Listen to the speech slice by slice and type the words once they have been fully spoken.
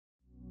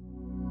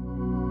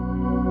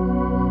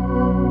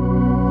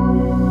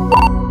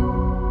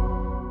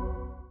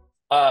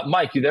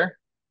Mike, you there?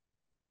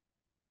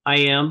 I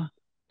am.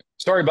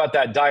 Sorry about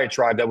that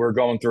diatribe that we're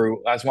going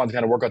through. I just wanted to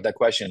kind of work out that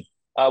question.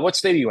 What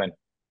state are you in?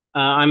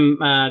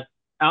 I'm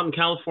out in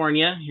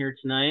California here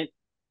tonight,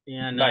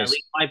 and at least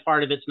Nice. my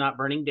part of it's not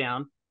burning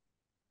down.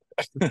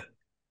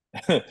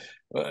 I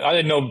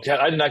didn't know.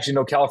 I didn't actually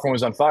know California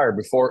was on fire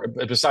before.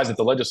 Besides at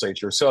the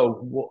legislature, so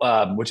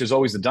which is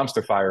always the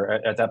dumpster fire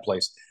at that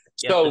place.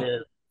 Yes, it So,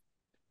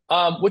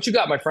 is. what you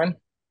got, my friend?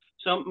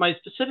 So my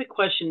specific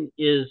question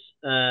is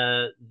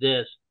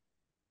this.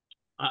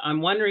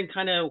 I'm wondering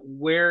kind of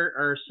where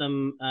are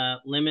some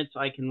limits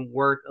I can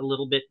work a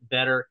little bit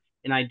better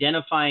in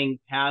identifying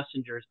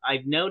passengers.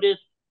 I've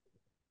noticed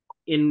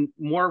in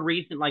more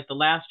recent, like the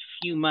last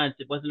few months,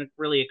 it wasn't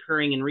really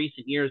occurring in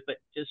recent years, but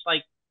just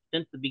like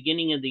since the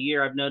beginning of the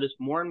year, I've noticed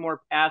more and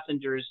more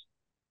passengers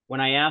when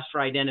I ask for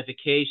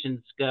identifications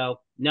go,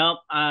 nope,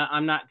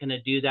 I'm not going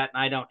to do that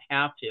and I don't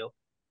have to.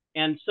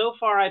 And so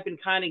far, I've been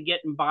kind of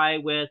getting by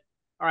with,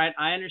 all right,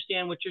 I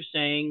understand what you're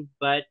saying,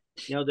 but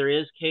there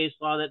is case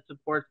law that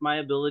supports my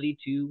ability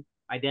to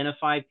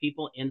identify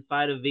people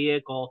inside a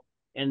vehicle,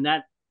 and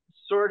that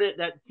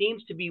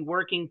seems to be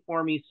working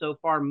for me so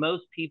far.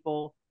 Most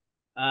people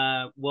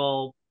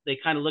will they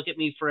kind of look at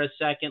me for a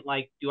second,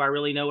 like, do I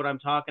really know what I'm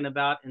talking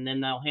about? And then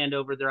they'll hand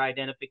over their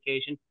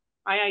identification.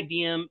 I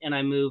ID them and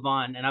I move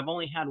on. And I've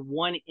only had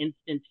one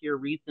instance here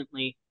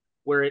recently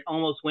where it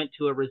almost went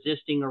to a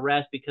resisting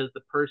arrest because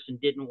the person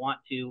didn't want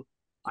to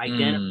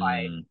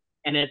identify. Mm,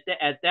 And at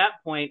that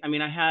point, I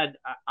mean,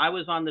 I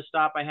was on the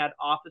stop. I had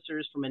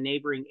officers from a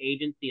neighboring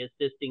agency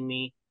assisting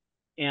me,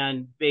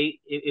 and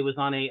it was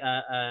on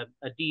a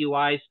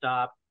DUI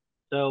stop.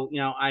 So,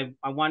 I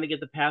wanted to get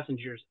the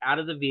passengers out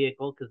of the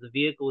vehicle because the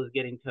vehicle was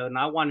getting towed, and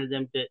I wanted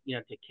them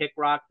to kick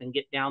rocks and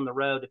get down the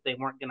road if they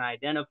weren't going to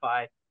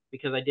identify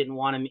because I didn't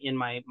want them in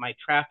my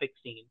traffic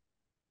scene.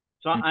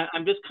 So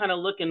I'm just kind of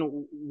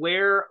looking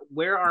where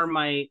are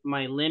my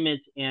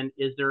limits, and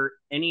is there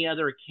any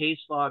other case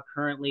law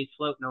currently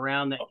floating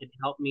around that could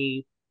help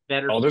me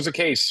better oh, there's a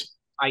case.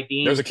 There's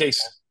IDing a people?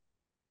 case.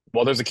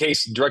 Well, there's a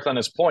case directly on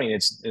this point.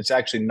 It's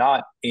actually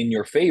not in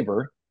your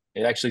favor.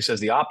 It actually says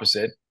the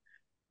opposite.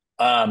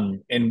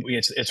 And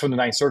it's from the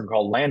Ninth Circuit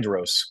called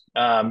Landeros.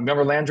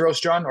 Remember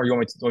Landeros, John? Or you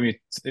want me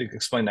to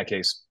explain that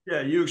case? Yeah,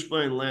 you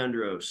explain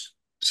Landros.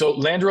 So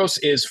Landeros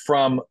is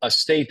from a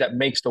state that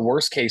makes the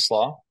worst case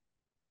law.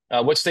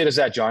 What state is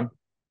that, John?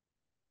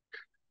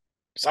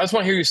 So I just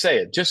want to hear you say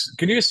it. Just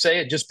can you just say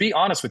it? Just be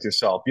honest with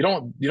yourself. You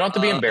don't have to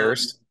be Um,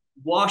 embarrassed.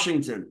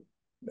 Washington.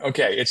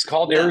 Okay, it's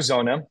called Yeah.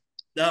 Arizona.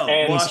 No,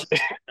 And Washington.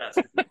 Yes.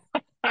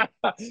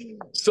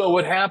 so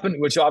what happened,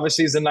 which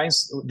obviously is the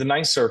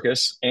ninth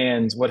circus,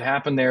 and what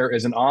happened there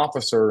is an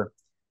officer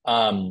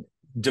um,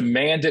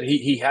 demanded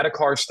he had a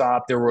car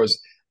stop. There was,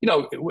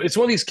 it's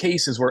one of these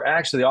cases where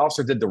actually the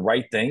officer did the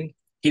right thing.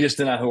 He just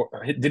did not know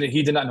how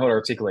to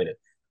articulate it,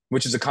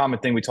 which is a common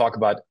thing we talk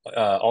about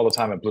all the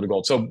time at Blue to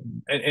Gold. So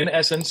in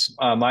essence,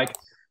 Mike,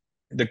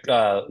 the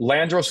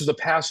Landros was a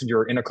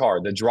passenger in a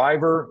car. The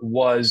driver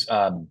was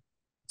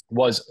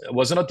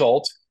an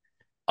adult,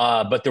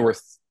 but there were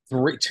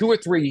two or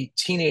three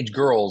teenage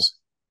girls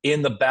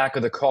in the back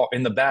of the car,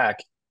 in the back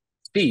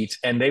seat,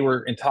 and they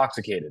were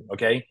intoxicated.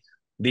 Okay.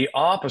 The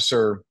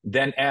officer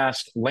then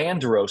asked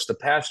Landeros, the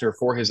passenger,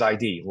 for his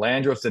ID.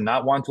 Landeros did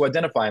not want to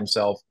identify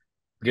himself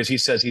because he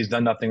says he's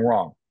done nothing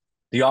wrong.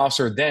 The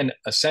officer then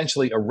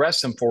essentially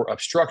arrests him for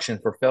obstruction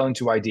for failing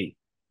to ID.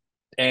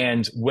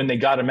 And when they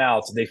got him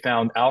out, they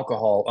found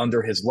alcohol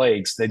under his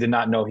legs. They did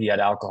not know he had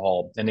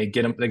alcohol, and they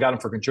got him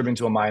for contributing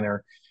to a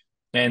minor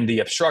and the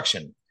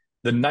obstruction.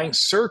 The Ninth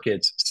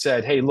Circuit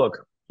said, "Hey,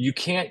 look, you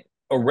can't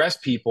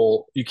arrest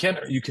people. You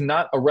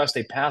cannot arrest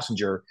a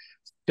passenger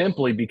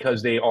simply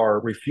because they are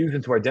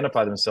refusing to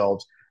identify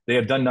themselves. They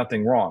have done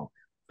nothing wrong."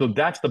 So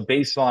that's the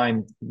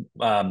baseline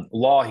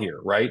law here,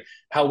 right?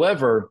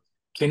 However,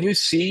 can you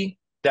see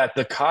that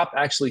the cop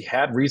actually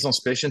had reasonable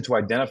suspicion to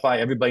identify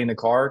everybody in the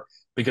car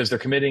because they're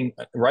committing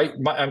right,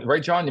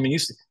 John? I mean,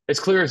 it's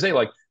clear as day.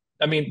 Like,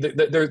 I mean,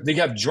 they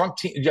have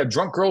you have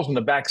drunk girls in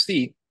the back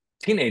seat,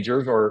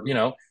 teenagers, or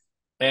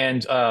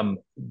and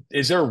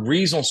is there a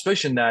reasonable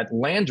suspicion that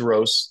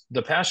Landros,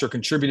 the pastor,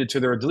 contributed to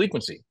their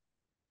delinquency?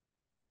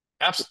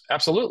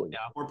 Absolutely. Yeah,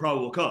 or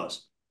probable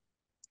cause.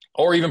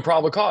 Or even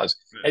probable cause.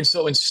 Right. And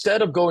so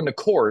instead of going to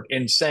court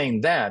and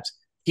saying that,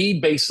 he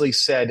basically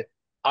said,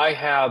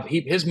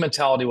 his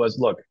mentality was,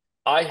 look,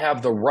 I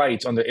have the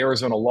right under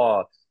Arizona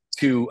law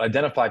to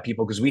identify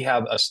people because we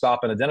have a stop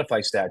and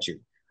identify statute.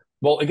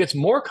 Well, it gets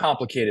more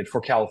complicated for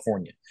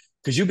California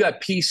because you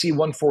got PC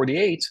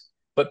 148,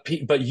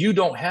 but you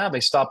don't have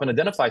a stop and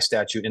identify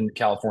statute in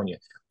California.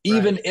 Right.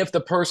 Even if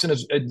the person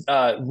is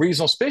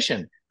reasonable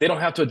suspicion, they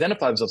don't have to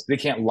identify themselves. They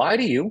can't lie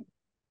to you.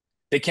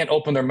 They can't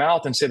open their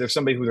mouth and say there's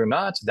somebody who they're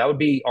not. That would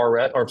be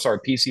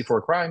PC for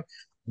a crime.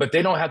 But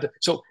they don't have to.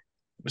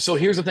 So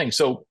here's the thing.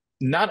 So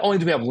not only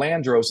do we have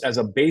Landros as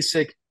a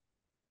basic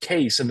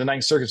case in the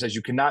Ninth Circuit says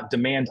you cannot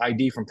demand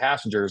ID from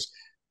passengers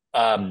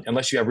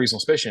unless you have reasonable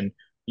suspicion.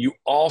 You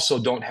also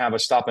don't have a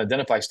stop and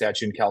identify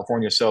statute in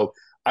California. So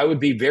I would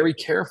be very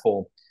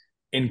careful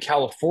in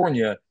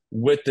California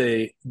with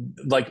the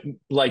like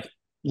like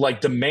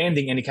like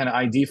demanding any kind of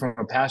ID from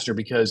a passenger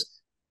because,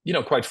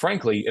 quite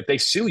frankly, if they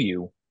sue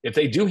you, if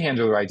they do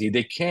handle their ID,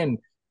 they can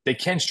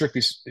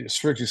strictly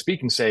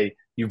speaking say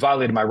you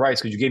violated my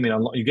rights because you gave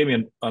me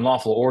an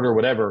unlawful order or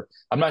whatever.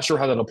 I'm not sure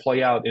how that'll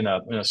play out in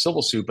a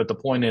civil suit, but the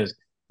point is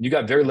you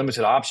got very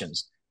limited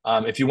options.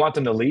 If you want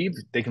them to leave,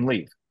 they can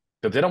leave.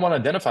 But if they don't want to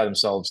identify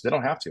themselves, they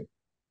don't have to.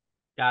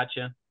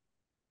 Gotcha.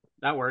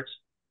 That works.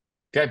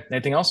 Okay.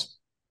 Anything else?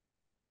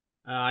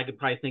 I could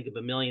probably think of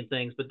a million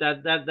things, but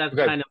that's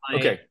Okay. kind of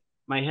Okay.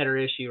 my header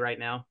issue right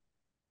now.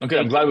 Okay.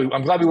 I'm Thank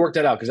you. glad we worked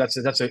that out because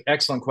that's an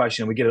excellent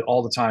question. We get it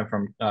all the time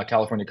from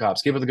California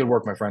cops. Keep up the good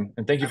work, my friend,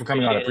 and thank I you for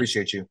coming on. I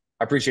appreciate it. appreciate you.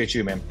 I appreciate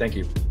you, man. Thank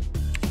you.